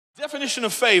Definition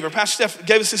of favor. Pastor Steph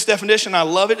gave us this definition. I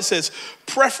love it. It says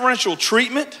preferential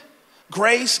treatment,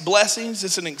 grace, blessings.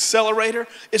 It's an accelerator.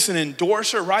 It's an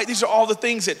endorser, right? These are all the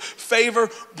things that favor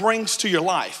brings to your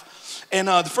life. And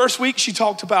the first week she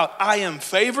talked about I am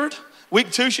favored.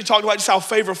 Week 2, she talked about just how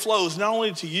favor flows, not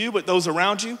only to you, but those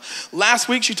around you. Last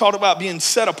week, she talked about being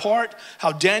set apart,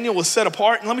 how Daniel was set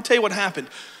apart. And let me tell you what happened.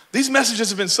 These messages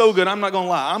have been so good, I'm not gonna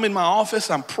lie. I'm in my office,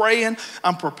 I'm praying,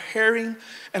 I'm preparing,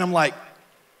 and I'm like,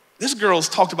 this girl's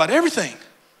talked about everything.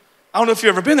 I don't know if you've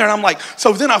ever been there. And I'm like,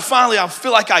 so then I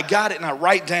feel like I got it, and I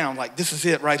write down, like, this is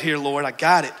it right here, Lord, I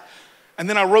got it. And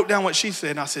then I wrote down what she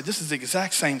said, and I said, this is the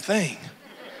exact same thing.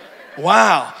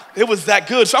 Wow, it was that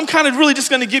good. So I'm kind of really just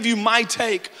gonna give you my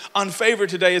take on favor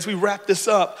today as we wrap this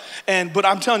up. But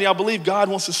I'm telling you, I believe God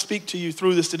wants to speak to you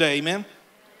through this today, amen?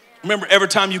 Remember, every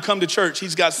time you come to church,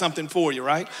 he's got something for you,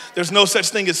 right? There's no such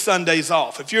thing as Sundays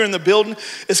off. If you're in the building,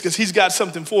 it's because he's got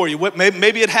something for you.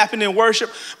 Maybe it happened in worship.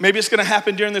 Maybe it's going to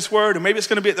happen during this word, or maybe it's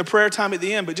going to be at the prayer time at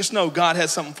the end, but just know God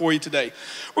has something for you today.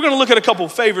 We're going to look at a couple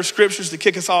of favor scriptures to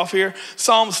kick us off here.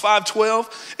 Psalms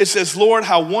 5:12, it says, Lord,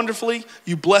 how wonderfully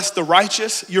you bless the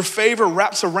righteous. Your favor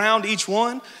wraps around each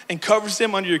one and covers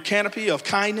them under your canopy of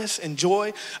kindness and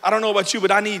joy. I don't know about you, but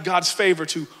I need God's favor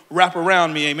to wrap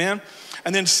around me, amen?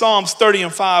 And then Psalms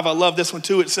 30:5, I love this one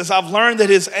too. It says, I've learned that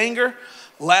his anger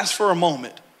lasts for a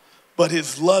moment, but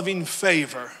his loving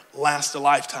favor lasts a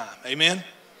lifetime. Amen?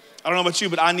 I don't know about you,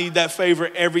 but I need that favor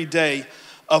every day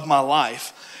of my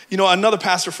life. You know, another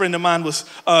pastor friend of mine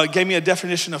gave me a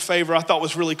definition of favor I thought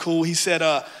was really cool. He said,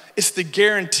 it's the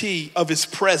guarantee of his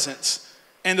presence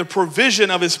and the provision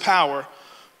of his power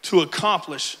to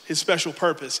accomplish his special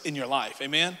purpose in your life.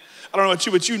 Amen? I don't know about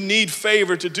you, but you need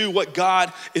favor to do what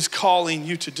God is calling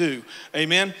you to do.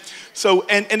 Amen? So,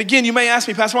 and again, you may ask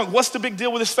me, Pastor Mark, what's the big deal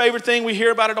with this favor thing? We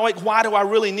hear about it, like, why do I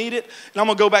really need it? And I'm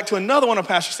going to go back to another one of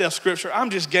Pastor Steph's scripture. I'm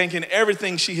just ganking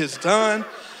everything she has done.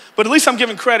 But at least I'm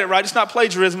giving credit, right? It's not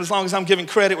plagiarism as long as I'm giving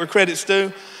credit where credit's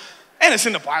due. And it's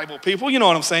in the Bible, people. You know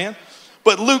what I'm saying.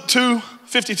 But Luke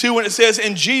 2:52, when it says,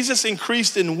 and Jesus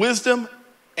increased in wisdom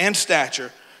and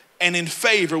stature and in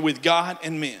favor with God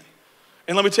and men.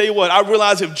 And let me tell you what, I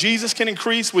realize if Jesus can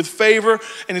increase with favor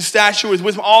and in stature, with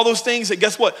wisdom, all those things, that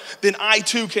guess what? Then I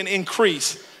too can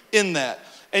increase in that.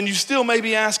 And you still may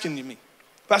be asking me,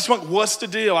 Pastor Monk, what's the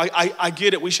deal? I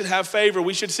get it. We should have favor.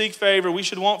 We should seek favor. We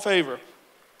should want favor.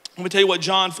 Let me tell you what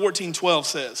John 14:12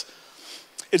 says.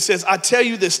 It says, I tell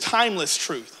you this timeless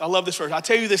truth. I love this verse. I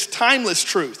tell you this timeless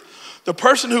truth. The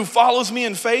person who follows me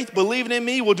in faith, believing in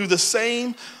me, will do the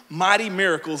same mighty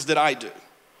miracles that I do.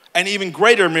 And even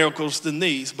greater miracles than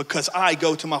these, because I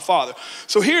go to my Father.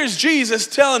 So here's Jesus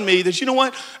telling me that, you know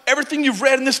what? Everything you've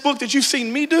read in this book that you've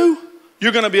seen me do,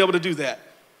 you're going to be able to do that.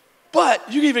 But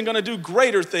you're even going to do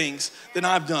greater things than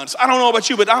I've done. So I don't know about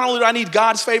you, but not only do I need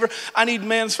God's favor, I need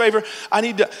man's favor. I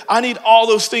need all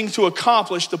those things to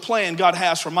accomplish the plan God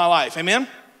has for my life. Amen?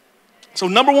 So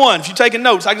number one, if you're taking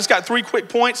notes, I just got 3 quick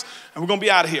points, and we're going to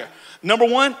be out of here. Number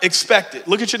one, expect it.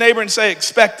 Look at your neighbor and say,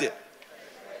 expect it.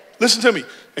 Listen to me.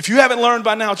 If you haven't learned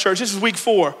by now, church, this is week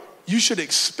 4. You should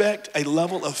expect a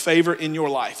level of favor in your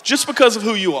life just because of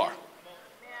who you are.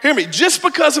 Hear me, just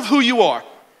because of who you are.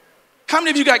 How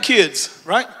many of you got kids,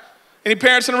 right? Any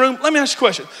parents in the room? Let me ask you a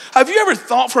question. Have you ever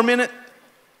thought for a minute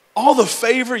all the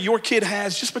favor your kid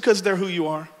has just because they're who you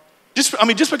are?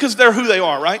 Just because they're who they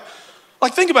are, right?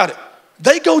 Like, think about it.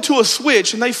 They go to a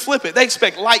switch and they flip it. They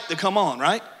expect light to come on,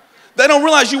 right? They don't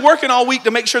realize you're working all week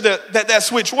to make sure that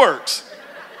switch works,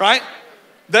 right?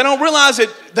 They don't realize that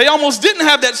they almost didn't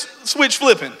have that switch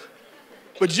flipping.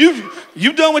 But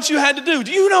you've done what you had to do.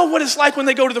 Do you know what it's like when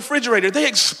they go to the refrigerator? They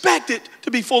expect it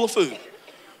to be full of food.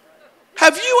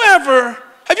 Have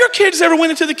your kids ever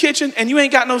went into the kitchen and you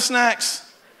ain't got no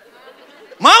snacks?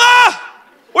 Mama,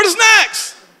 where the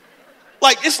snacks?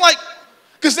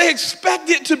 Because they expect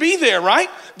it to be there, right?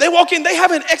 They walk in, they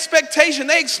have an expectation.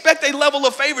 They expect a level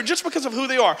of favor just because of who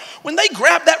they are. When they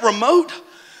grab that remote,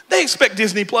 they expect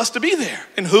Disney Plus to be there,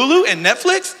 and Hulu and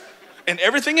Netflix and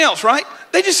everything else, right?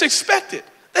 They just expect it.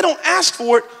 They don't ask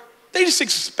for it. They just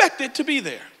expect it to be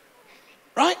there,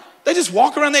 right? They just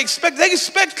walk around. They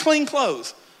expect clean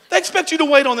clothes. They expect you to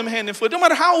wait on them hand and foot, no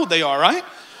matter how old they are, right?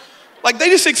 Like, they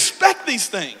just expect these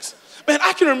things. Man,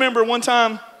 I can remember one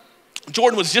time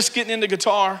Jordan was just getting into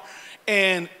guitar,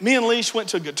 and me and Leash went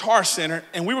to a Guitar Center,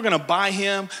 and we were going to buy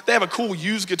him. They have a cool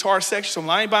used guitar section, so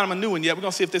I ain't buying him a new one yet. We're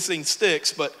going to see if this thing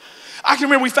sticks. But I can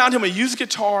remember we found him a used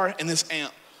guitar and this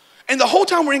amp. And the whole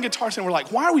time we're in Guitar Center, we're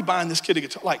like, why are we buying this kid a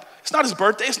guitar? Like, it's not his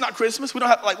birthday. It's not Christmas. We don't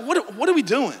have, like, what are we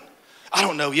doing? I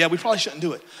don't know. Yeah, we probably shouldn't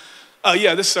do it.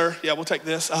 Yeah, this, sir. Yeah, we'll take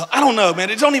this. I don't know, man.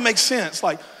 It don't even make sense.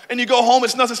 Like, and you go home,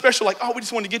 it's nothing special. Like, oh, we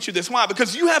just wanted to get you this. Why?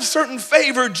 Because you have certain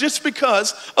favor just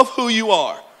because of who you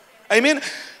are. Amen?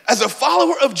 As a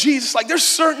follower of Jesus, like there's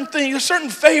certain things, there's certain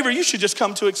favor you should just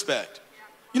come to expect.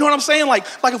 You know what I'm saying? Like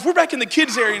if we're back in the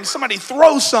kids area and somebody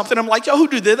throws something, I'm like, yo, who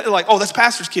did that? They're like, oh, that's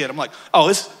pastor's kid. I'm like, oh,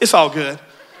 it's all good.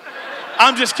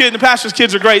 I'm just kidding. The pastor's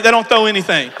kids are great. They don't throw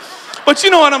anything. But you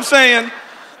know what I'm saying?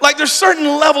 Like there's certain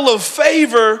level of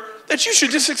favor that you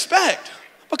should just expect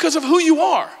because of who you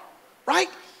are, right?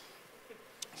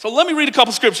 So let me read a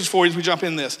couple scriptures for you as we jump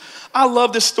in this. I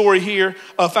love this story here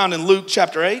found in Luke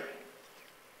chapter 8.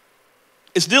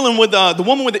 It's dealing with the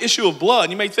woman with the issue of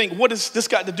blood. You may think, what has this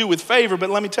got to do with favor? But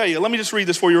let me tell you, let me just read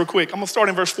this for you real quick. I'm going to start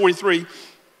in verse 43.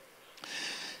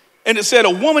 And it said, a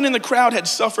woman in the crowd had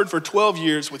suffered for 12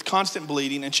 years with constant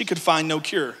bleeding, and she could find no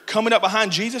cure. Coming up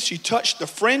behind Jesus, she touched the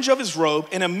fringe of his robe,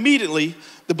 and immediately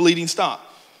the bleeding stopped.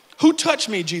 Who touched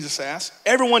me, Jesus asked.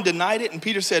 Everyone denied it, and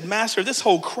Peter said, Master, this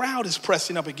whole crowd is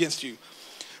pressing up against you.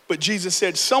 But Jesus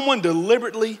said, someone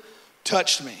deliberately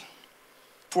touched me,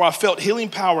 for I felt healing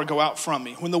power go out from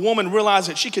me. When the woman realized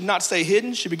that she could not stay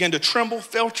hidden, she began to tremble,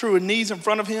 fell to her knees in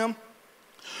front of him.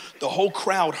 The whole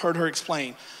crowd heard her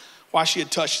explain why she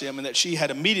had touched him and that she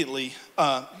had immediately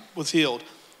was healed.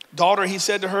 Daughter, he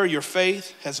said to her, your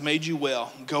faith has made you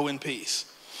well. Go in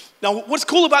peace. Now, what's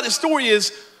cool about this story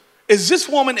is this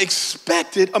woman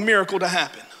expected a miracle to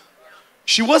happen.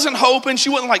 She wasn't hoping. She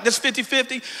wasn't like, this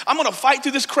 50-50. I'm going to fight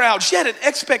through this crowd. She had an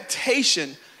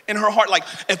expectation in her heart, like,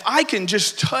 if I can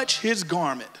just touch his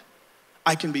garment,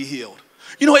 I can be healed.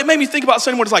 You know, it made me think about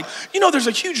something where it's like, you know, there's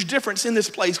a huge difference in this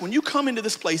place when you come into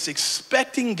this place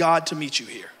expecting God to meet you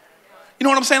here. You know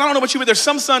what I'm saying? I don't know about you, but there's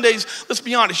some Sundays, let's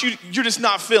be honest, you're just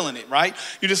not feeling it, right?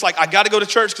 You're just like, I got to go to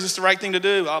church because it's the right thing to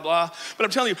do, blah, blah. But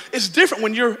I'm telling you, it's different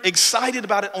when you're excited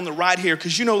about it on the ride here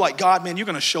because you know, like, God, man, you're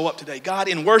going to show up today. God,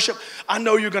 in worship, I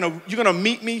know you're going to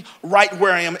meet me right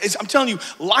where I am. I'm telling you,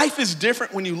 life is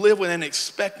different when you live with an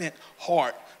expectant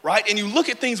heart, right? And you look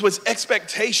at things with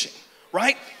expectation,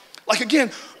 right? Like,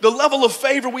 again, the level of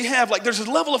favor we have, like there's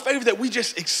a level of favor that we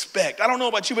just expect. I don't know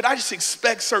about you, but I just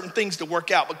expect certain things to work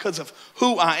out because of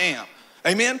who I am.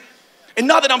 Amen? And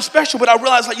not that I'm special, but I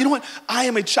realize, like, you know what? I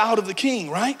am a child of the King,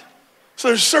 right? So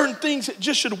there's certain things that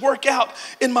just should work out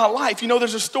in my life. You know,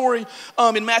 there's a story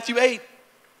in Matthew 8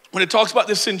 when it talks about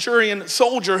this centurion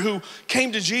soldier who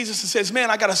came to Jesus and says,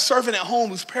 man, I got a servant at home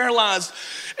who's paralyzed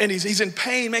and he's in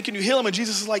pain, man, can you heal him? And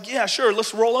Jesus is like, yeah, sure,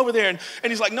 let's roll over there. And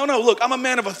he's like, no, look, I'm a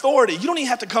man of authority. You don't even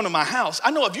have to come to my house.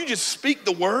 I know if you just speak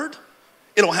the word,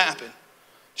 it'll happen.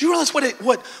 Do you realize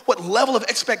what level of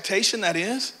expectation that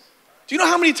is? Do you know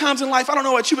how many times in life, I don't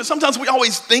know about you, but sometimes we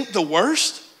always think the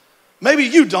worst? Maybe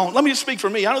you don't. Let me just speak for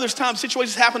me. I know there's times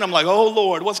situations happen, I'm like, oh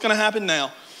Lord, what's gonna happen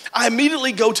now? I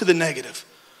immediately go to the negative.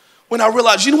 When I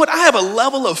realized, you know what, I have a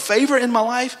level of favor in my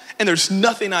life and there's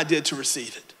nothing I did to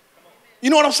receive it. You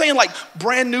know what I'm saying? Like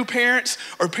brand new parents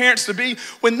or parents to be,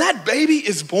 when that baby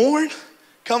is born,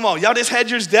 come on, y'all just had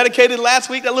yours dedicated last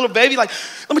week, that little baby, like,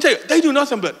 let me tell you, they do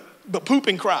nothing but poop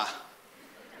and cry.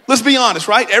 Let's be honest,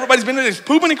 right? Everybody's been in this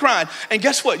pooping and crying. And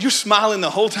guess what? You're smiling the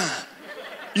whole time.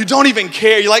 You don't even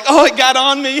care. You're like, oh, it got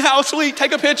on me, how sweet,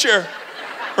 take a picture,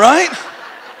 right?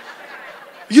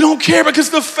 You don't care because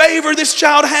the favor this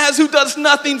child has who does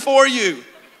nothing for you.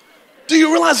 Do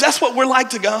you realize that's what we're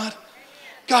like to God?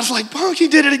 God's like, Punk, he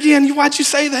did it again. Why'd you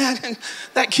say that?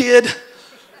 That kid,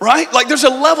 right? Like there's a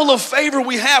level of favor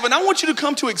we have. And I want you to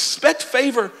come to expect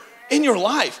favor in your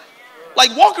life.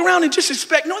 Like walk around and just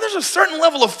expect, no, there's a certain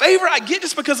level of favor I get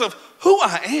just because of who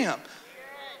I am.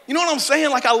 You know what I'm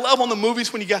saying? Like I love on the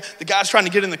movies when you got the guy's trying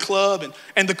to get in the club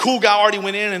and the cool guy already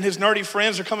went in and his nerdy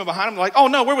friends are coming behind him. They're like, oh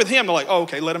no, we're with him. They're like, oh,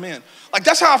 okay, let him in. Like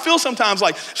that's how I feel sometimes.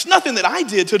 Like it's nothing that I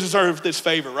did to deserve this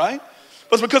favor, right?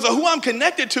 But it's because of who I'm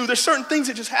connected to, there's certain things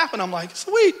that just happen. I'm like,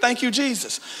 sweet, thank you,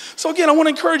 Jesus. So again, I want to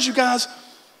encourage you guys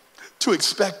to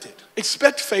expect it.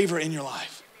 Expect favor in your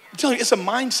life. I'm telling you, it's a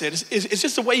mindset. It's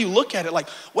just the way you look at it. Like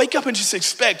wake up and just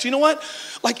expect. You know what?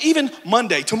 Like even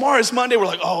Monday, tomorrow is Monday. We're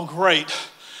like, oh great.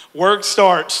 Work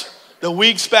starts, the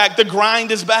week's back, the grind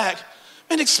is back.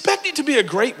 And expect it to be a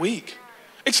great week.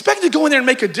 Expect to go in there and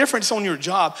make a difference on your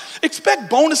job. Expect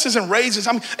bonuses and raises.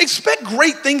 I mean, expect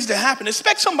great things to happen.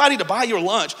 Expect somebody to buy your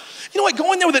lunch. You know what,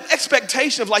 go in there with an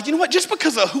expectation of like, you know what, just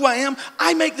because of who I am,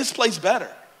 I make this place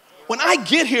better. When I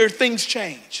get here, things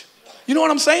change. You know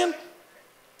what I'm saying?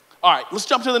 All right, let's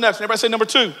jump to the next one. Everybody say number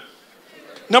 2.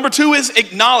 Number 2 is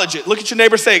acknowledge it. Look at your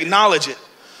neighbor, say acknowledge it.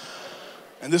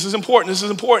 And this is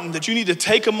important that you need to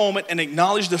take a moment and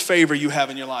acknowledge the favor you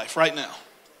have in your life right now.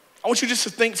 I want you just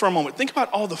to think for a moment. Think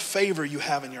about all the favor you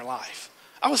have in your life.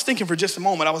 I was thinking for just a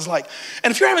moment. I was like,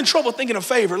 and if you're having trouble thinking of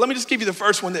favor, let me just give you the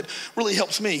first one that really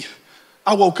helps me.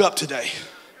 I woke up today.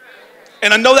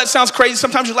 And I know that sounds crazy.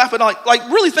 Sometimes you laugh, but like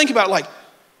really think about it, like,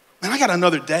 man, I got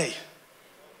another day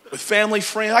with family,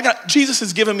 friends. Jesus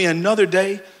has given me another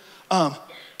day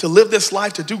to live this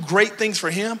life, to do great things for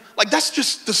him. Like, that's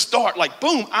just the start. Like,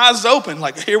 boom, eyes open.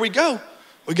 Like, here we go.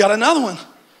 We got another one,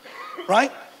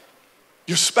 right?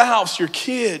 Your spouse, your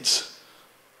kids,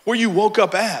 where you woke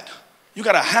up at. You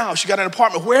got a house, you got an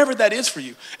apartment, wherever that is for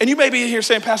you. And you may be here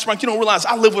saying, Pastor Mike, you don't realize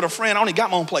I live with a friend. I only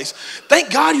got my own place.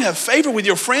 Thank God you have favor with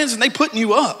your friends and they putting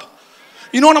you up.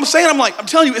 You know what I'm saying? I'm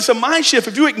telling you, it's a mind shift.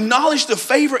 If you acknowledge the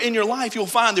favor in your life, you'll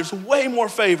find there's way more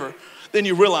favor than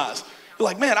you realize. You're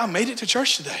like, man, I made it to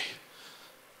church today.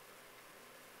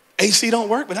 AC don't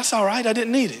work, but that's all right. I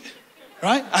didn't need it,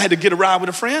 right? I had to get a ride with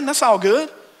a friend. That's all good.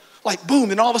 Like, boom,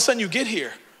 then all of a sudden you get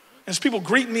here. There's people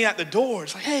greeting me at the door.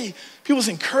 It's like, hey, people's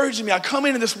encouraging me. I come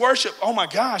into this worship. Oh my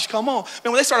gosh, come on.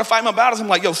 Man, when they started fighting my battles, I'm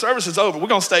like, yo, service is over. We're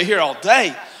going to stay here all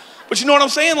day. But you know what I'm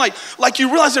saying? Like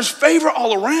you realize there's favor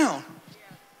all around.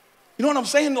 You know what I'm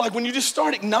saying? Like when you just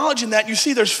start acknowledging that, you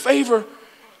see there's favor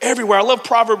everywhere. I love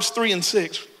Proverbs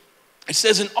 3:6. It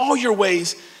says, in all your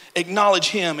ways, acknowledge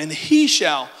him and he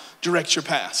shall direct your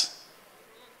paths.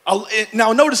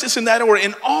 Now notice it's in that order.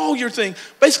 In all your things,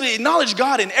 basically acknowledge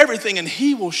God in everything and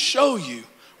he will show you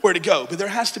where to go. But there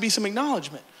has to be some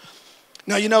acknowledgement.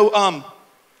 Now, you know,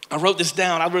 I wrote this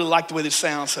down. I really like the way this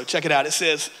sounds, so check it out. It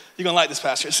says, you're going to like this,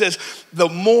 Pastor. It says, the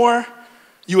more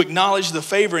you acknowledge the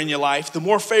favor in your life, the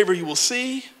more favor you will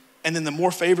see, and then the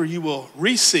more favor you will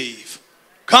receive.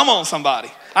 Come on,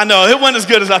 somebody. I know, it wasn't as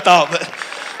good as I thought, but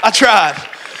I tried.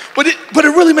 But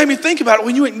it really made me think about it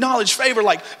when you acknowledge favor.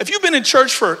 Like, if you've been in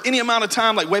church for any amount of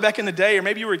time, like way back in the day, or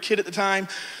maybe you were a kid at the time,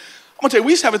 I'm gonna tell you,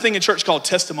 we used to have a thing in church called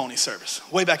testimony service,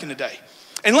 way back in the day.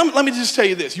 And let me just tell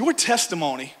you this, your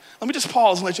testimony, let me just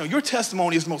pause and let you know, your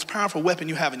testimony is the most powerful weapon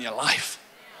you have in your life.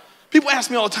 People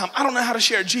ask me all the time, I don't know how to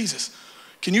share Jesus.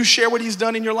 Can you share what he's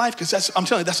done in your life? Because I'm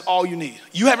telling you, that's all you need.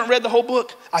 You haven't read the whole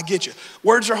book? I get you.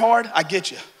 Words are hard? I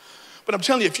get you. But I'm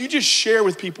telling you, if you just share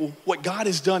with people what God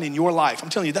has done in your life, I'm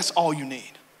telling you, that's all you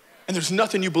need. And there's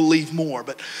nothing you believe more.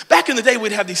 But back in the day,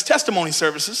 we'd have these testimony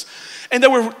services, and they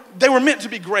were meant to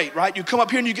be great, right? You come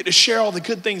up here and you get to share all the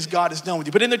good things God has done with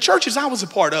you. But in the churches I was a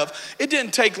part of, it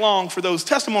didn't take long for those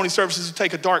testimony services to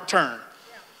take a dark turn.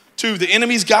 To the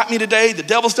enemy's got me today, the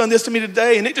devil's done this to me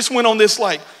today, and it just went on this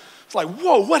it's like,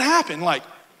 whoa, what happened? Like,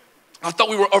 I thought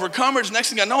we were overcomers. Next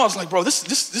thing I know, I was like, bro,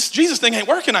 this Jesus thing ain't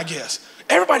working, I guess.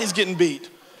 Everybody's getting beat.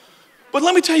 But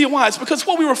let me tell you why. It's because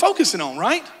what we were focusing on,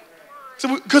 right?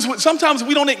 Because sometimes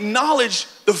we don't acknowledge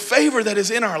the favor that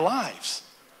is in our lives.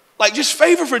 Like just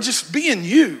favor for just being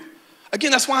you.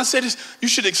 Again, that's why I said you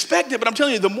should expect it. But I'm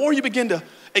telling you, the more you begin to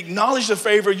acknowledge the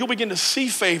favor, you'll begin to see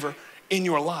favor in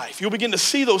your life. You'll begin to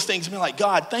see those things and be like,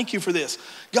 God, thank you for this.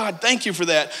 God, thank you for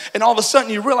that. And all of a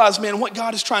sudden you realize, man, what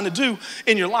God is trying to do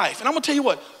in your life. And I'm gonna tell you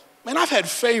what, man, I've had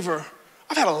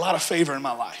a lot of favor in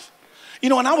my life. You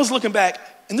know, and I was looking back,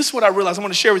 and this is what I realized I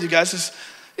want to share with you guys.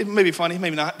 It may be funny,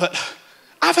 maybe not, but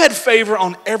I've had favor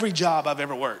on every job I've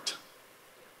ever worked.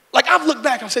 Like I've looked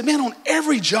back, I've said, man, on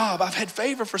every job I've had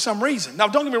favor for some reason. Now,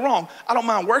 don't get me wrong, I don't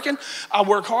mind working, I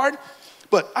work hard,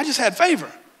 but I just had favor.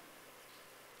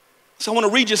 So I want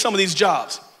to read you some of these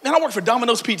jobs. Man, I worked for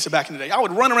Domino's Pizza back in the day. I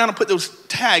would run around and put those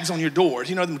tags on your doors.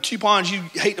 You know, them coupons you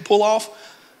hate to pull off?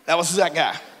 That was that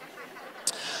guy.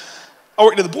 I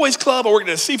worked at the boys club. I worked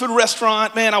at a seafood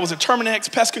restaurant. Man, I was a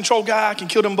Terminex pest control guy. I can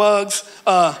kill them bugs.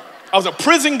 I was a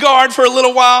prison guard for a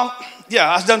little while.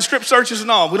 Yeah, I've done strip searches and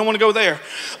all. We don't want to go there.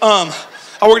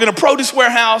 I worked in a produce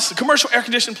warehouse, a commercial air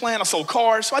conditioning plant. I sold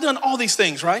cars. So I done all these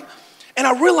things, right? And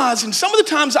I realized in some of the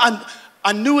times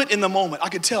I knew it in the moment. I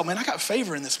could tell, man, I got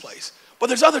favor in this place. But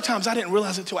there's other times I didn't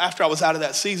realize it until after I was out of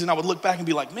that season. I would look back and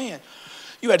be like, man,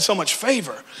 you had so much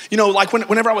favor. You know, like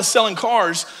whenever I was selling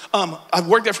cars, I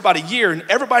worked there for about a year, and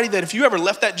everybody that if you ever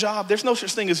left that job, there's no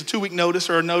such thing as a 2-week notice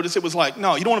or a notice. It was like,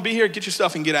 no, you don't want to be here, get your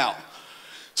stuff and get out.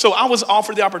 So I was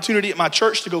offered the opportunity at my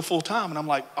church to go full time, and I'm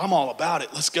like, I'm all about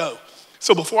it, let's go.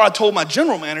 So before I told my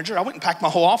general manager, I went and packed my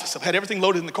whole office up, had everything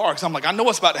loaded in the car, because I'm like, I know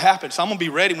what's about to happen, so I'm going to be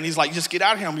ready when he's like, just get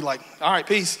out of here. I'll be like, all right,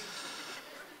 peace.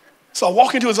 So I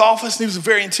walk into his office, and he was a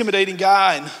very intimidating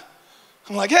guy, and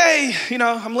I'm like, hey, you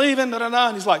know, I'm leaving,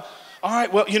 and he's like, all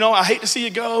right, well, you know, I hate to see you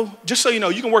go. Just so you know,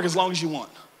 you can work as long as you want.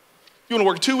 You want to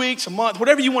work 2 weeks, a month,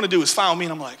 whatever you want to do is fine with me.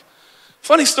 And I'm like,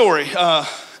 funny story,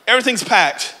 everything's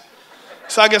packed,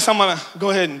 so I guess I'm going to go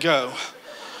ahead and go.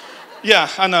 Yeah,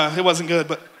 I know, it wasn't good,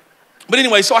 but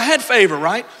anyway, so I had favor,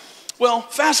 right? Well,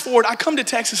 fast forward, I come to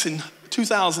Texas in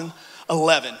 2000,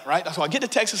 2011, right? So I get to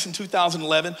Texas in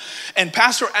 2011, and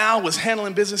Pastor Al was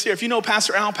handling business here. If you know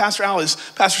Pastor Al is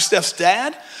Pastor Steph's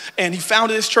dad, and he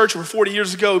founded this church over 40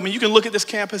 years ago. I mean, you can look at this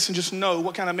campus and just know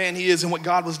what kind of man he is and what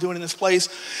God was doing in this place.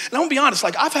 And I'm gonna be honest,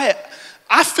 like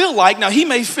I feel like, now he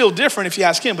may feel different if you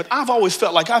ask him, but I've always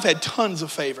felt like I've had tons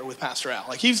of favor with Pastor Al.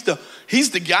 Like he's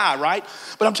the guy, right?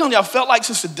 But I'm telling you, I felt like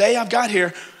since the day I've got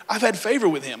here, I've had favor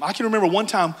with him. I can remember one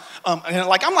time, and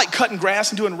like I'm like cutting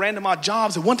grass and doing random odd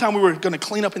jobs. And one time we were gonna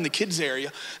clean up in the kids area.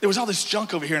 There was all this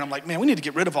junk over here, and I'm like, man, we need to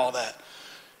get rid of all that.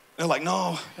 They're like,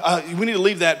 no, we need to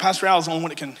leave that. Pastor Al is the only one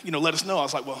that can, let us know. I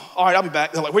was like, well, all right, I'll be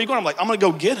back. They're like, where are you going? I'm like, I'm gonna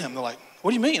go get him. They're like,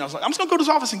 what do you mean? I was like, I'm just gonna go to his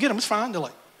office and get him. It's fine. They're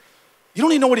like, you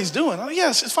don't even know what he's doing. I'm like,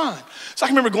 yes, it's fine. So I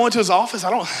can remember going to his office.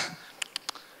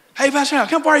 Hey, Pastor Al,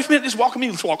 can I borrow you for a minute? Just walk with me.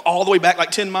 Let's walk all the way back,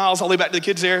 like 10 miles, all the way back to the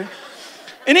kids' area.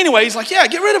 And anyway, he's like, yeah,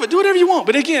 get rid of it. Do whatever you want.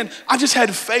 But again, I just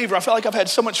had favor. I felt like I've had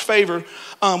so much favor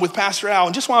with Pastor Al.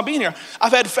 And just while I'm being here,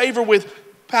 I've had favor with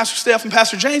Pastor Steph and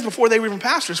Pastor James before they were even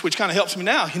pastors, which kind of helps me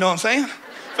now. You know what I'm saying?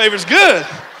 Favor's good.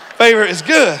 Favor is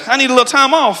good. I need a little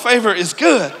time off. Favor is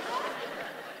good.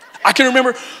 I can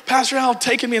remember Pastor Al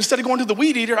taking me, instead of going to the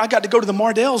Weed Eater, I got to go to the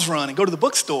Mardell's Run and go to the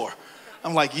bookstore.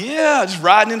 I'm like, yeah, just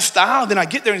riding in style. Then I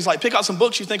get there and he's like, pick out some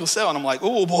books you think will sell. And I'm like,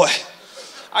 oh boy,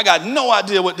 I got no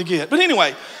idea what to get. But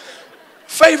anyway,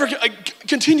 favor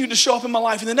continued to show up in my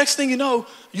life. And the next thing you know,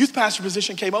 youth pastor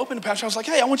position came open. And Pastor Al was like,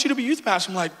 hey, I want you to be youth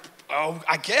pastor. I'm like, oh,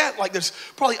 I get, like there's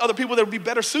probably other people that would be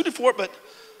better suited for it, but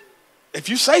if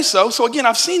you say so. So again,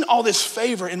 I've seen all this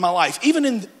favor in my life, even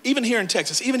here in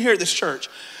Texas, even here at this church.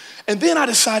 And then I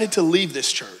decided to leave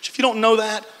this church. If you don't know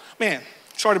that, man,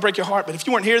 sorry to break your heart, but if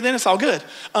you weren't here then, it's all good.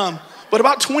 But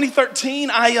about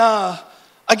 2013, I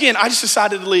just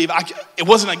decided to leave. It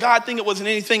wasn't a God thing. It wasn't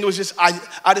anything. It was just,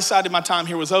 I decided my time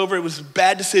here was over. It was a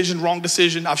bad decision, wrong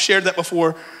decision. I've shared that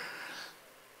before.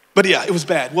 But yeah, it was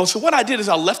bad. Well, so what I did is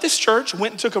I left this church,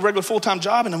 went and took a regular full-time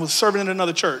job, and I was serving in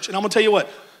another church. And I'm gonna tell you what,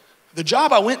 the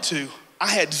job I went to, I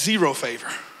had zero favor.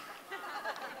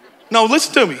 No,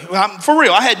 listen to me. For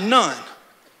real, I had none.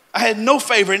 I had no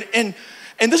favor. And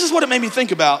this is what it made me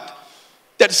think about,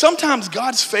 that sometimes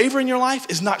God's favor in your life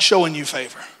is not showing you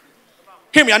favor.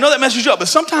 Hear me, I know that messes you up, but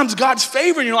sometimes God's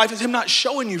favor in your life is him not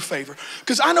showing you favor.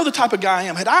 Because I know the type of guy I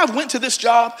am. Had I went to this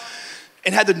job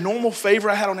and had the normal favor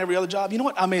I had on every other job, you know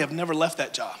what? I may have never left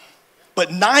that job.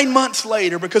 But 9 months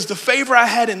later, because the favor I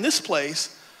had in this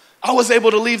place, I was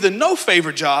able to leave the no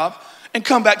favor job and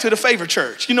come back to the favor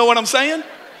church. You know what I'm saying?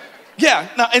 Yeah,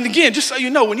 now, and again, just so you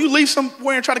know, when you leave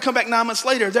somewhere and try to come back 9 months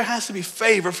later, there has to be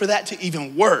favor for that to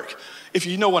even work, if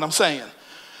you know what I'm saying.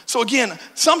 So again,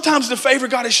 sometimes the favor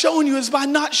God is showing you is by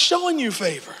not showing you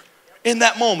favor in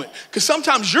that moment. Because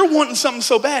sometimes you're wanting something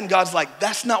so bad and God's like,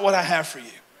 that's not what I have for you.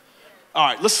 All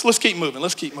right, let's keep moving,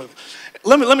 let's keep moving.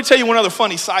 Let me tell you one other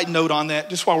funny side note on that,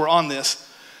 just while we're on this.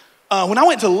 When I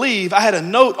went to leave, I had a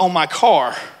note on my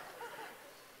car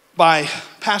by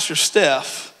Pastor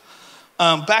Steph.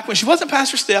 Back when she wasn't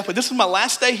Pastor Steph, but this was my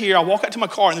last day here, I walk out to my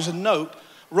car and there's a note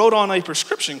wrote on a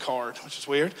prescription card, which is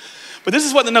weird. But this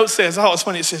is what the note says. I thought it was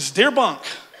funny. It says, "Dear Bunk,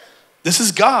 this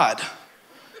is God.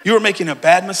 You are making a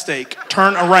bad mistake.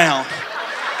 Turn around.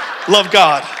 Love,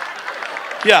 God."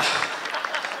 Yeah.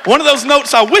 One of those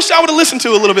notes I wish I would have listened to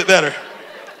a little bit better.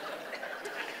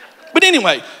 But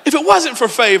anyway, if it wasn't for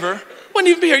favor, wouldn't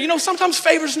even be here. You know, sometimes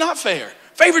favor's not fair.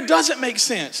 Favor doesn't make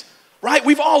sense. Right?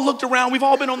 We've all looked around, we've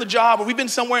all been on the job, or we've been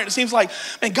somewhere and it seems like,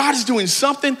 man, God is doing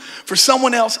something for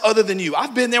someone else other than you.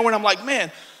 I've been there when I'm like,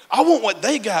 man, I want what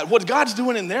they got, what God's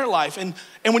doing in their life. And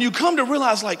when you come to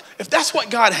realize, like, if that's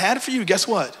what God had for you, guess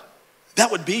what?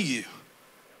 That would be you.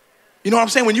 You know what I'm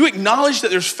saying? When you acknowledge that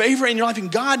there's favor in your life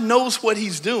and God knows what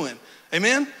he's doing,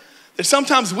 amen? That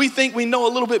sometimes we think we know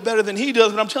a little bit better than he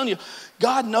does, but I'm telling you,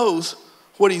 God knows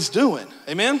what he's doing,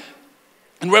 amen?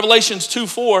 In Revelations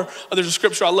 2:4, there's a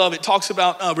scripture I love. It talks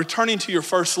about returning to your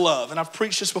first love. And I've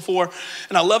preached this before,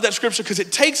 and I love that scripture because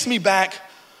it takes me back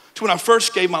to when I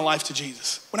first gave my life to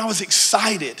Jesus. When I was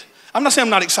excited. I'm not saying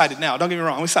I'm not excited now. Don't get me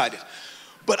wrong, I'm excited.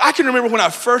 But I can remember when I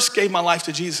first gave my life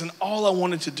to Jesus, and all I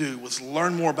wanted to do was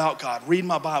learn more about God, read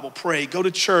my Bible, pray, go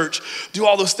to church, do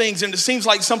all those things. And it seems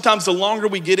like sometimes the longer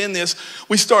we get in this,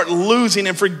 we start losing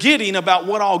and forgetting about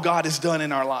what all God has done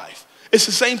in our life. It's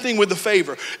the same thing with the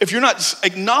favor. If you're not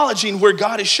acknowledging where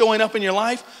God is showing up in your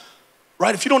life,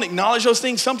 right? If you don't acknowledge those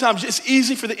things, sometimes it's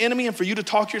easy for the enemy and for you to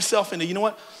talk yourself into, you know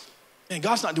what? Man,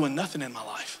 God's not doing nothing in my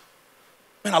life.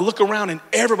 Man, I look around and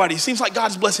everybody, it seems like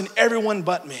God's blessing everyone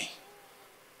but me.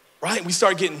 Right? We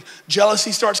start getting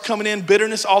jealousy starts coming in,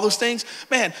 bitterness, all those things.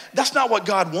 Man, that's not what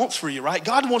God wants for you, right?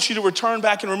 God wants you to return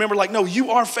back and remember, like, no,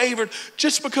 you are favored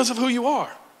just because of who you are.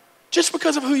 just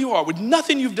because of who you are, with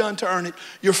nothing you've done to earn it,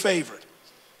 you're favored.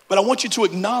 But I want you to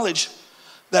acknowledge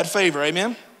that favor,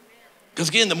 amen? Because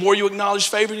again, the more you acknowledge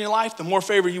favor in your life, the more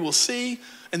favor you will see,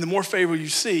 and the more favor you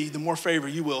see, the more favor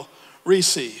you will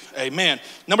receive, amen.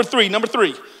 Number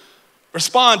three,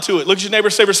 respond to it. Look at your neighbor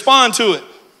and say, respond to it.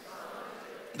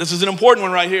 This is an important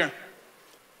one right here.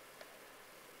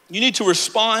 You need to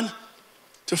respond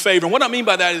to favor. And what I mean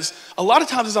by that is, a lot of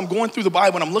times as I'm going through the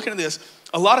Bible and I'm looking at this,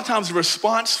 a lot of times the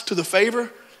response to the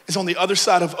favor is on the other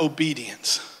side of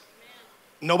obedience.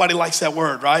 Nobody likes that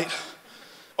word, right?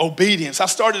 Obedience. I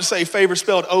started to say favor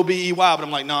spelled O-B-E-Y, but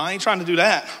I'm like, no, I ain't trying to do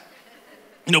that.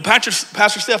 You know, Pastor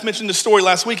Steph mentioned this story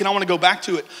last week, and I want to go back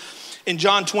to it. In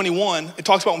John 21, it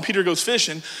talks about when Peter goes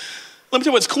fishing. Let me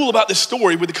tell you what's cool about this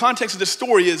story. With the context of this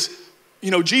story is,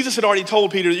 you know, Jesus had already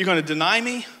told Peter that you're going to deny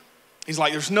me. He's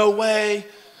like, there's no way.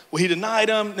 Well, he denied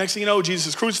him. Next thing you know, Jesus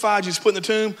is crucified. Jesus is put in the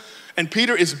tomb. And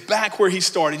Peter is back where he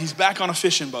started. He's back on a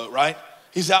fishing boat, right?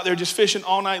 He's out there just fishing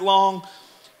all night long.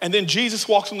 And then Jesus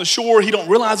walks on the shore. He don't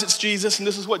realize it's Jesus. And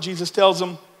this is what Jesus tells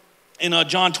him in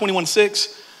John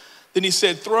 21:6. Then he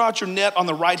said, throw out your net on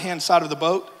the right-hand side of the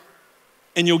boat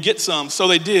and you'll get some. So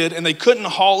they did, and they couldn't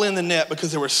haul in the net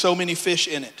because there were so many fish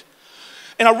in it.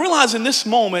 And I realize in this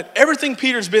moment, everything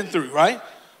Peter's been through, right?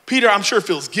 Peter, I'm sure,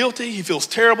 feels guilty. He feels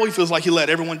terrible. He feels like he let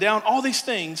everyone down, all these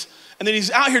things. And then he's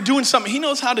out here doing something he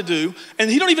knows how to do, and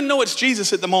he don't even know it's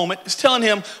Jesus at the moment. He's telling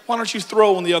him, why don't you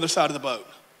throw on the other side of the boat?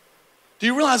 Do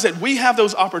you realize that we have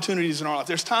those opportunities in our life?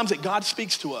 There's times that God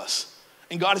speaks to us,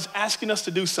 and God is asking us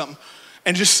to do something,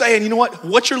 and just saying, you know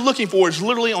what you're looking for is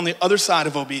literally on the other side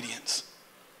of obedience.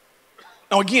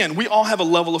 Now again, we all have a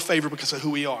level of favor because of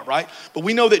who we are, right? But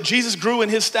we know that Jesus grew in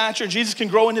his stature. Jesus can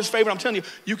grow in his favor. I'm telling you,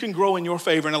 you can grow in your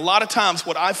favor. And a lot of times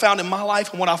what I found in my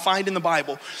life and what I find in the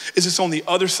Bible is it's on the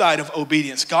other side of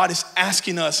obedience. God is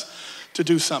asking us to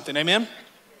do something, amen?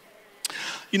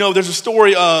 You know, there's a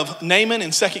story of Naaman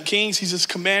in 2 Kings. He's this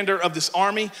commander of this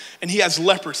army, and he has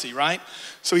leprosy, right?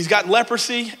 So he's got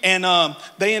leprosy, and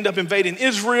they end up invading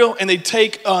Israel, and they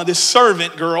take this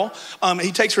servant girl.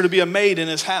 He takes her to be a maid in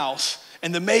his house.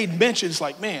 And the maid mentions,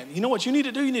 like, man, you know what you need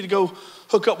to do? You need to go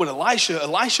hook up with Elisha.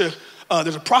 Elisha,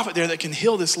 there's a prophet there that can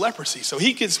heal this leprosy. So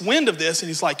he gets wind of this, and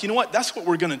he's like, you know what? That's what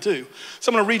we're going to do.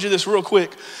 So I'm going to read you this real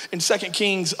quick. In 2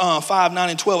 Kings 5, 9,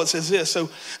 and 12, it says this. So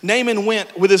Naaman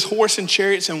went with his horse and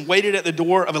chariots and waited at the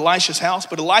door of Elisha's house.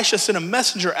 But Elisha sent a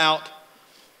messenger out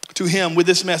to him with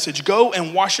this message. Go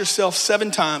and wash yourself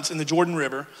 7 times in the Jordan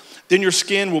River. Then your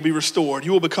skin will be restored.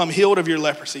 You will become healed of your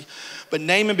leprosy. But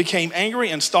Naaman became angry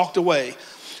and stalked away.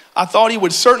 I thought he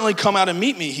would certainly come out and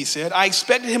meet me, he said. I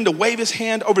expected him to wave his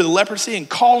hand over the leprosy and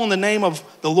call on the name of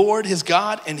the Lord, his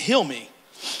God, and heal me.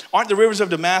 Aren't the rivers of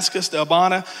Damascus, the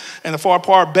Abana, and the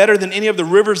Pharpar better than any of the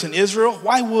rivers in Israel?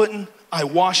 Why wouldn't I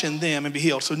wash in them and be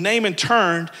healed? So Naaman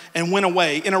turned and went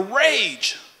away in a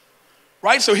rage,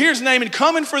 right? So here's Naaman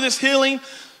coming for this healing.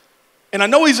 And I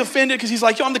know he's offended because he's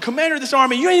like, yo, I'm the commander of this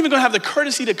army. You ain't even going to have the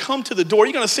courtesy to come to the door.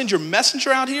 You're going to send your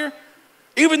messenger out here?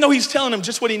 Even though he's telling him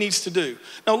just what he needs to do.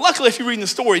 Now, luckily, if you're reading the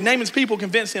story, Naaman's people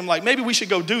convince him, like, maybe we should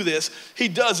go do this. He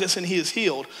does this and he is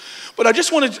healed. But I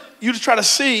just wanted you to try to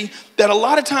see that a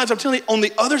lot of times, I'm telling you, on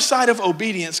the other side of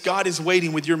obedience, God is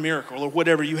waiting with your miracle or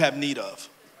whatever you have need of.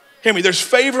 Hear me, there's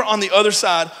favor on the other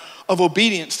side of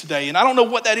obedience today. And I don't know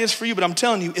what that is for you, but I'm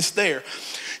telling you, it's there.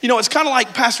 You know, it's kind of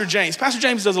like Pastor James. Pastor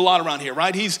James does a lot around here,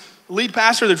 right? He's lead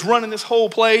pastor that's running this whole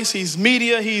place. He's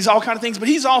media, he's all kind of things, but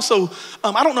he's also,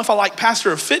 I don't know if I like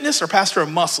pastor of fitness or pastor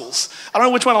of muscles. I don't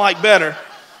know which one I like better.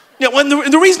 Yeah, well,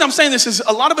 the reason I'm saying this is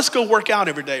a lot of us go work out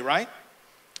every day, right?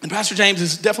 And Pastor James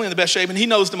is definitely in the best shape and he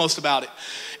knows the most about it.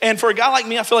 And for a guy like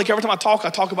me, I feel like every time I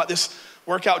talk about this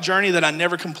workout journey that I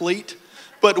never complete.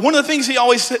 But one of the things he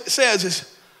always says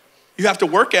is you have to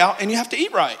work out and you have to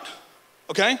eat right,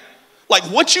 okay? Like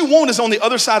what you want is on the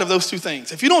other side of those two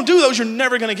things. If you don't do those, you're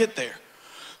never gonna get there.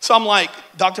 So I'm like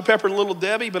Dr. Pepper and Little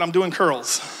Debbie, but I'm doing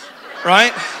curls,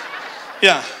 right?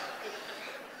 Yeah.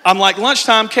 I'm like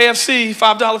lunchtime, KFC,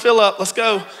 $5 fill up, let's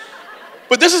go.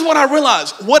 But this is what I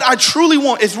realized. What I truly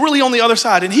want is really on the other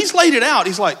side. And he's laid it out.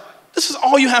 He's like, this is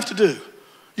all you have to do.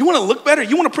 You wanna look better?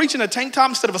 You wanna preach in a tank top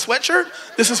instead of a sweatshirt?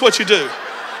 This is what you do.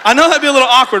 I know that'd be a little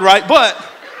awkward, right? But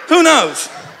who knows?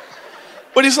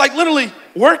 But he's like, literally,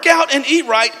 work out and eat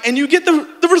right, and you get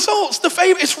the results, the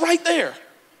favor. It's right there.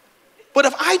 But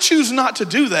if I choose not to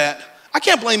do that, I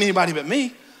can't blame anybody but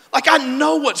me. Like, I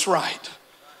know what's right.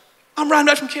 I'm riding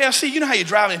back from KFC. You know how you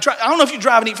drive and I don't know if you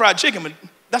drive and eat fried chicken, but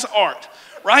that's an art,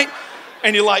 right?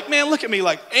 And you're like, man, look at me.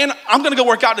 Like, and I'm going to go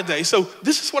work out today. So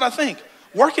this is what I think.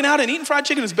 Working out and eating fried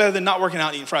chicken is better than not working out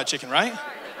and eating fried chicken, right?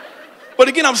 But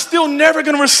again, I'm still never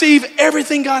going to receive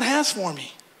everything God has for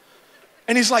me.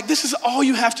 And he's like, this is all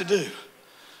you have to do.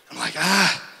 I'm like,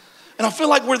 And I feel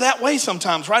like we're that way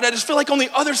sometimes, right? I just feel like on the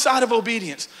other side of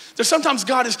obedience, there's sometimes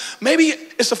God is, maybe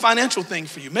it's a financial thing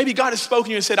for you. Maybe God has spoken to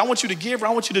you and said, I want you to give, or I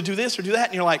want you to do this or do that.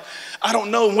 And you're like, I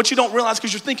don't know. And what you don't realize,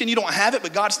 because you're thinking you don't have it,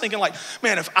 but God's thinking like,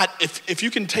 man, if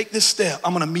you can take this step,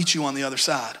 I'm gonna meet you on the other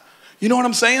side. You know what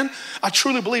I'm saying? I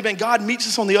truly believe, man, God meets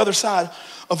us on the other side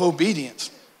of obedience.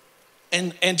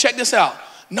 And check this out.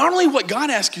 Not only what God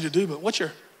asks you to do, but what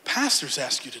your pastors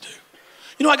ask you to do.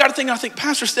 You know, I think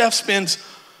Pastor Steph spends,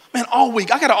 man, all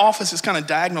week. I got an office that's kind of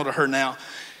diagonal to her now.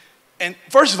 And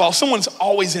first of all, someone's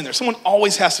always in there. Someone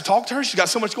always has to talk to her. She's got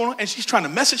so much going on, and she's trying to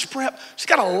message prep. She's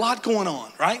got a lot going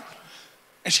on, right?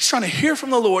 And she's trying to hear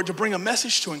from the Lord to bring a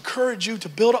message to encourage you, to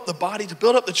build up the body, to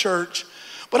build up the church.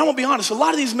 But I'm gonna be honest, a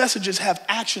lot of these messages have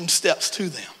action steps to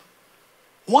them.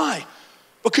 Why?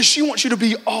 Because she wants you to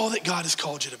be all that God has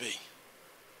called you to be,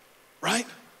 right?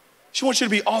 She wants you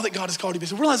to be all that God has called you to be.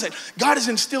 So realize that God has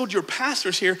instilled your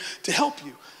pastors here to help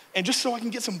you. And just so I can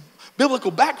get some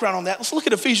biblical background on that, let's look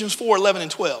at Ephesians 4, 11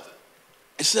 and 12.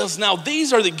 It says, now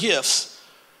these are the gifts.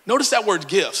 Notice that word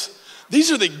gifts.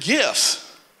 These are the gifts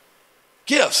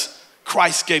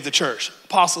Christ gave the church.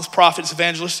 Apostles, prophets,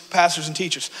 evangelists, pastors, and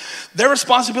teachers. Their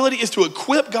responsibility is to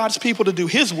equip God's people to do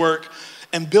his work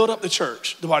and build up the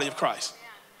church, the body of Christ.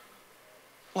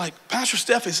 Like Pastor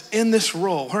Steph is in this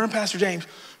role, her and Pastor James,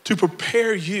 to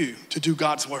prepare you to do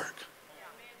God's work.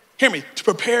 Hear me, to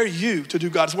prepare you to do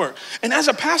God's work. And as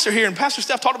a pastor here, and Pastor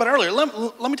Steph talked about it earlier, let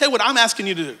me tell you what I'm asking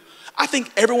you to do. I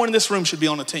think everyone in this room should be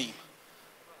on a team.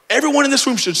 Everyone in this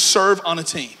room should serve on a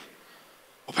team.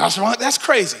 Well, Pastor Ron, that's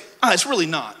crazy. It's really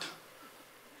not.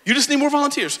 You just need more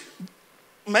volunteers.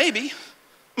 Maybe.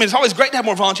 I mean, it's always great to have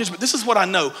more volunteers, but this is what I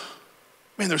know.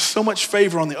 Man, there's so much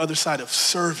favor on the other side of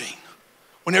serving.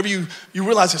 Whenever you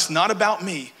realize it's not about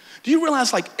me. Do you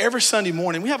realize like every Sunday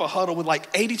morning, we have a huddle with like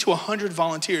 80 to 100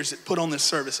 volunteers that put on this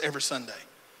service every Sunday.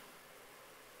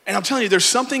 And I'm telling you, there's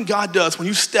something God does when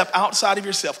you step outside of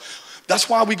yourself. That's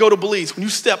why we go to Belize. When you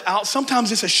step out,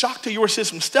 sometimes it's a shock to your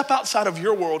system. Step outside of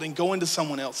your world and go into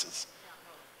someone else's.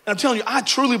 And I'm telling you, I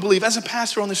truly believe as a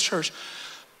pastor on this church,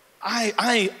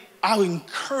 I would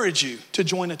encourage you to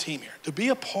join a team here, to be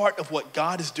a part of what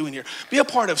God is doing here. Be a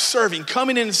part of serving,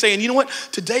 coming in and saying, you know what,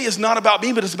 today is not about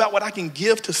me, but it's about what I can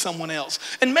give to someone else.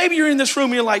 And maybe you're in this room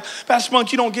and you're like, Pastor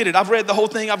Monk, you don't get it. I've read the whole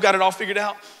thing. I've got it all figured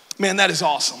out. Man, that is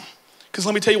awesome. Because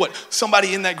let me tell you what,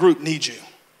 somebody in that group needs you.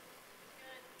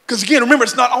 Because again, remember,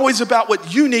 it's not always about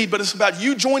what you need, but it's about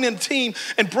you joining a team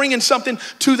and bringing something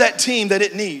to that team that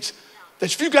it needs.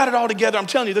 That if you got it all together, I'm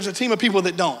telling you, there's a team of people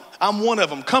that don't. I'm one of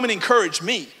them. Come and encourage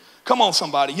me. Come on,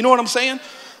 somebody. You know what I'm saying?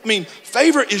 I mean,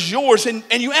 favor is yours. And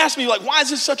you ask me, like, why is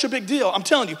this such a big deal? I'm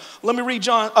telling you. Let me read 2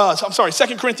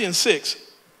 Corinthians 6.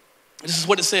 This is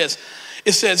what it says.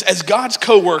 It says, as God's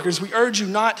co-workers, we urge you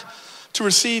not to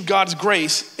receive God's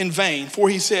grace in vain. For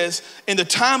he says, in the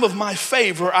time of my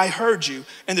favor, I heard you.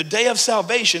 In the day of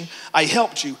salvation, I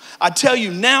helped you. I tell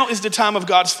you, now is the time of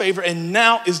God's favor, and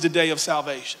now is the day of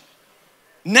salvation.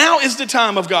 Now is the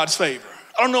time of God's favor.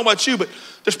 I don't know about you, but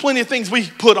there's plenty of things we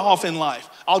put off in life.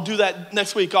 I'll do that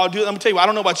next week. I'll do it. I'm gonna tell you, I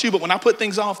don't know about you, but when I put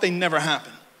things off, they never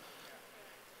happen.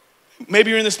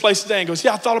 Maybe you're in this place today and goes,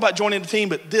 yeah, I thought about joining the team,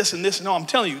 but this and this. No, I'm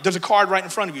telling you, there's a card right in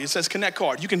front of you. It says Connect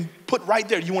card. You can put right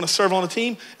there, you want to serve on a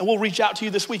team, and we'll reach out to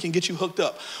you this week and get you hooked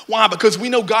up. Why? Because we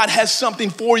know God has something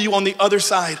for you on the other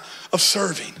side of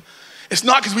serving. It's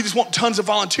not because we just want tons of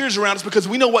volunteers around. It's because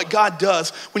we know what God does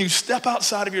when you step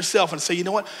outside of yourself and say, you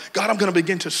know what? God, I'm going to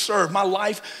begin to serve. My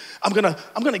life, I'm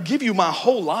going to give you my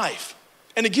whole life.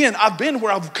 And again, I've been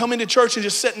where I've come into church and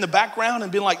just sit in the background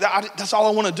and been like, that's all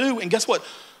I want to do. And guess what?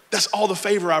 That's all the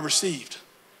favor I received.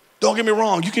 Don't get me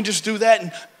wrong. You can just do that.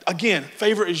 And again,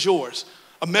 favor is yours.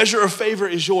 A measure of favor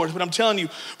is yours. But I'm telling you,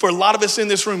 for a lot of us in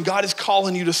this room, God is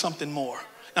calling you to something more.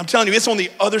 And I'm telling you, it's on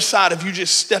the other side of you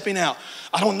just stepping out.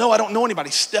 I don't know anybody.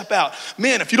 Step out.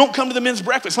 Men, if you don't come to the men's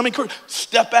breakfast, let me encourage you,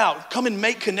 step out. Come and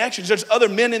make connections. There's other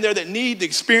men in there that need the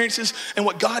experiences and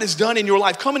what God has done in your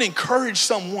life. Come and encourage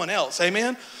someone else.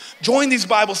 Amen? Join these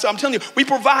Bible stuff. I'm telling you, we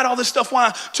provide all this stuff.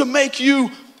 Why? To make you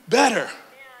better.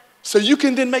 So you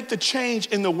can then make the change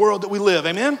in the world that we live.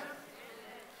 Amen?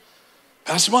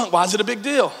 Pastor Monk, why is it a big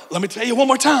deal? Let me tell you one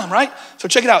more time, right? So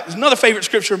check it out. There's another favorite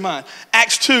scripture of mine.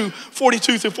 Acts 2,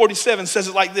 42 through 47 says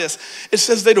it like this. It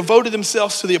says they devoted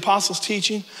themselves to the apostles'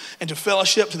 teaching and to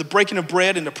fellowship, to the breaking of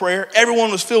bread and to prayer.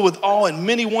 Everyone was filled with awe, and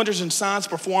many wonders and signs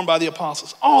performed by the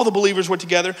apostles. All the believers were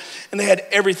together, and they had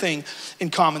everything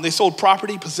in common. They sold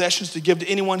property, possessions to give to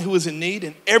anyone who was in need,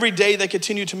 and every day they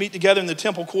continued to meet together in the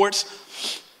temple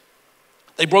courts.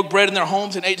 They broke bread in their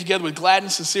homes and ate together with glad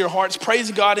and sincere hearts,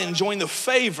 praising God and enjoying the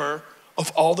favor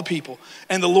of all the people.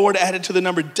 And the Lord added to the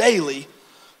number daily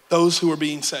those who were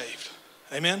being saved.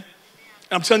 Amen? And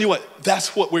I'm telling you what,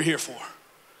 that's what we're here for,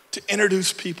 to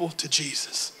introduce people to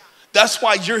Jesus. That's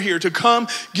why you're here, to come,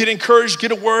 get encouraged,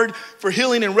 get a word for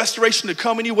healing and restoration to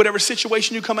come in you, whatever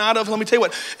situation you come out of. Let me tell you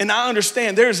what, and I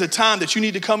understand there's a time that you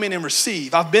need to come in and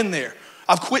receive. I've been there.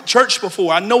 I've quit church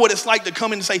before. I know what it's like to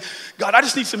come in and say, God, I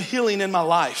just need some healing in my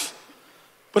life.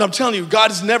 But I'm telling you,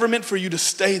 God is never meant for you to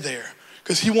stay there,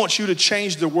 because he wants you to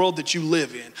change the world that you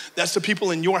live in. That's the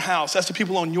people in your house. That's the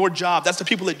people on your job. That's the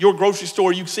people at your grocery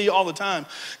store you see all the time.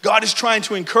 God is trying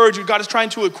to encourage you. God is trying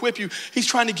to equip you. He's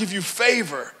trying to give you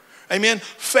favor. Amen.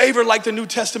 Favor like the New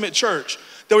Testament church,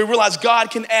 that we realize God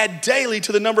can add daily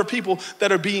to the number of people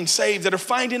that are being saved, that are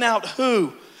finding out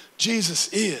who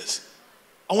Jesus is.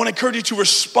 I want to encourage you to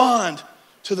respond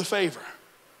to the favor.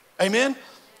 Amen.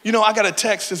 You know, I got a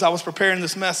text as I was preparing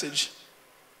this message.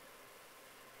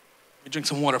 Let me drink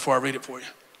some water before I read it for you.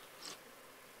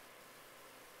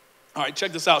 All right,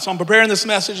 check this out. So I'm preparing this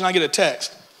message and I get a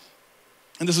text.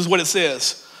 And this is what it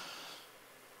says.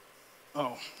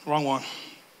 Oh, wrong one.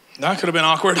 That could have been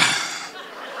awkward.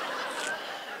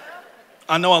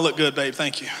 I know I look good, babe.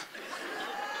 Thank you.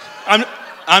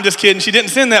 I'm just kidding. She didn't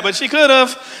send that, but she could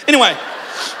have. Anyway.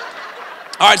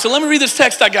 All right, so let me read this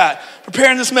text I got.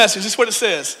 Preparing this message. This is what it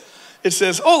says. It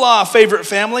says, "Hola, favorite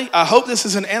family. I hope this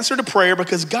is an answer to prayer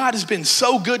because God has been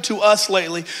so good to us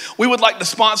lately. We would like to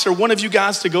sponsor one of you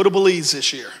guys to go to Belize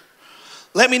this year.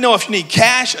 Let me know if you need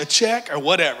cash, a check, or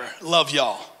whatever. Love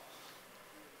y'all."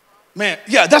 Man,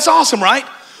 yeah, that's awesome, right?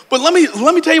 But let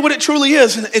me tell you what it truly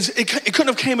is. And it couldn't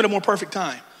have came at a more perfect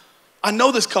time. I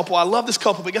know this couple. I love this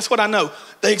couple. But guess what I know?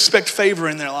 They expect favor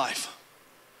in their life.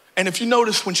 And if you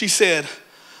notice when she said,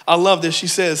 I love this, she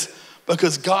says,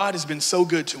 because God has been so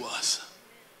good to us.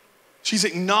 She's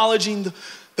acknowledging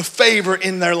the favor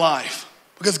in their life.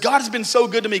 Because God has been so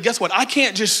good to me. Guess what? I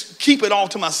can't just keep it all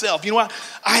to myself. You know what?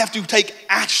 I have to take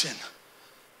action.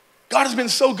 God has been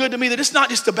so good to me that it's not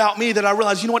just about me, that I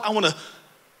realize, you know what? I want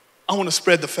to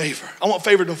spread the favor. I want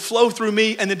favor to flow through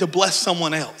me and then to bless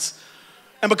someone else.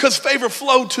 And because favor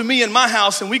flowed to me in my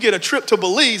house and we get a trip to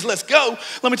Belize, let's go.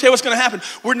 Let me tell you what's going to happen.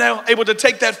 We're now able to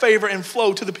take that favor and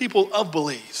flow to the people of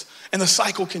Belize. And the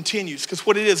cycle continues, because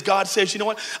what it is, God says, you know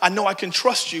what? I know I can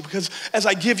trust you, because as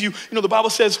I give you, you know, the Bible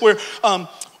says where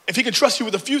if he can trust you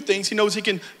with a few things, he knows he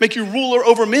can make you ruler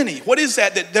over many. What is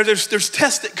that? That there's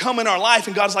tests that come in our life,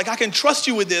 and God's like, I can trust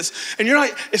you with this. And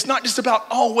it's not just about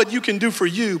what you can do for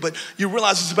you, but you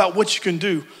realize it's about what you can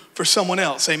do for someone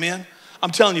else. Amen.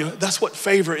 I'm telling you, that's what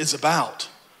favor is about.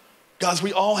 Guys,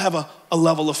 we all have a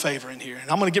level of favor in here. And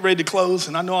I'm going to get ready to close,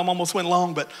 and I know I'm almost went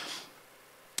long, but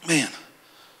man,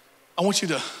 I want you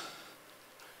to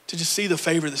just see the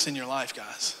favor that's in your life,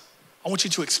 guys. I want you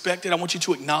to expect it. I want you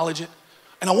to acknowledge it.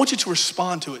 And I want you to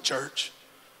respond to it, church.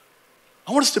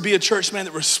 I want us to be a church, man,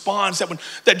 that responds,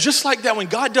 that just like that, when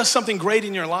God does something great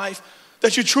in your life,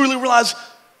 that you truly realize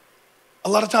a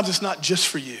lot of times it's not just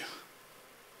for you,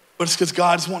 but it's because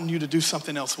God's wanting you to do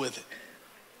something else with it.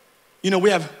 You know,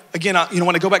 we have, again,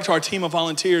 when I go back to our team of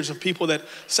volunteers, of people that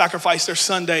sacrifice their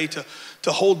Sunday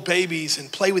to hold babies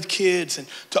and play with kids and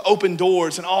to open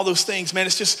doors and all those things, man,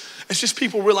 it's just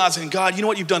people realizing, God, you know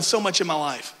what, you've done so much in my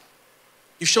life.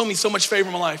 You've shown me so much favor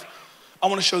in my life. I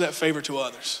want to show that favor to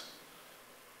others.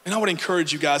 And I would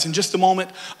encourage you guys, in just a moment,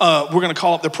 we're going to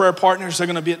call up the prayer partners. They're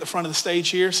going to be at the front of the stage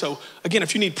here. So again,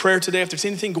 if you need prayer today, if there's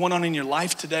anything going on in your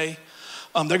life today,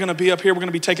 they're going to be up here. We're going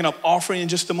to be taking up offering in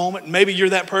just a moment. Maybe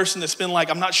you're that person that's been like,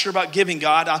 I'm not sure about giving,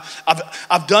 God.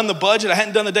 I've done the budget. I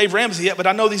hadn't done the Dave Ramsey yet, but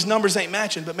I know these numbers ain't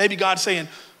matching. But maybe God's saying,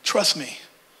 trust me.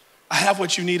 I have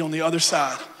what you need on the other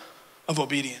side of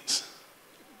obedience.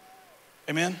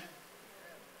 Amen?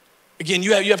 Again,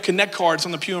 you have connect cards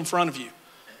on the pew in front of you.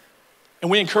 And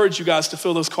we encourage you guys to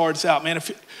fill those cards out. Man,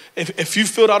 if you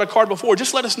filled out a card before,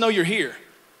 just let us know you're here.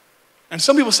 And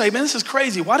some people say, man, this is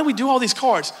crazy. Why do we do all these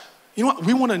cards? You know what?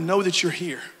 We want to know that you're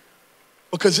here,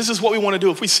 because this is what we want to do.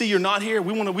 If we see you're not here,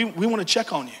 we want to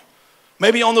check on you.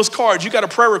 Maybe on those cards, you got a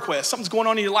prayer request. Something's going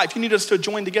on in your life. You need us to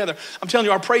join together. I'm telling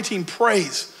you, our pray team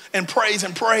prays and prays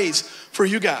and prays for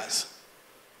you guys.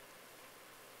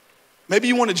 Maybe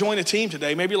you want to join a team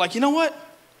today. Maybe you're like, you know what?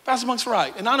 Pastor Monk's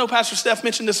right. And I know Pastor Steph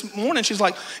mentioned this morning. She's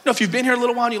like, you know, if you've been here a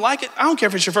little while and you like it, I don't care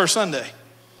if it's your first Sunday.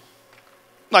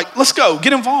 Like, let's go.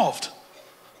 Get involved.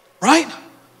 Right?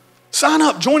 Sign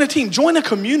up. Join a team. Join a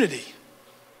community.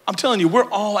 I'm telling you, we're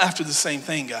all after the same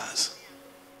thing, guys.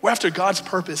 We're after God's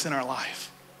purpose in our life.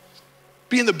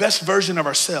 Being the best version of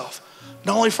ourselves.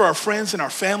 Not only for our friends and our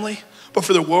family, but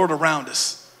for the world around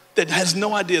us that has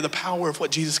no idea the power of what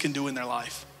Jesus can do in their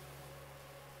life.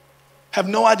 have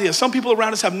no idea. Some people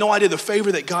around us have no idea the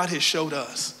favor that God has showed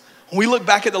us. When we look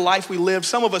back at the life we lived,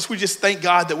 some of us, we just thank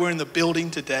God that we're in the building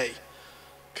today.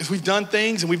 Because we've done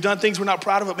things we're not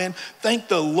proud of it, man. Thank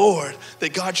the Lord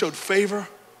that God showed favor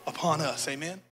upon us, amen.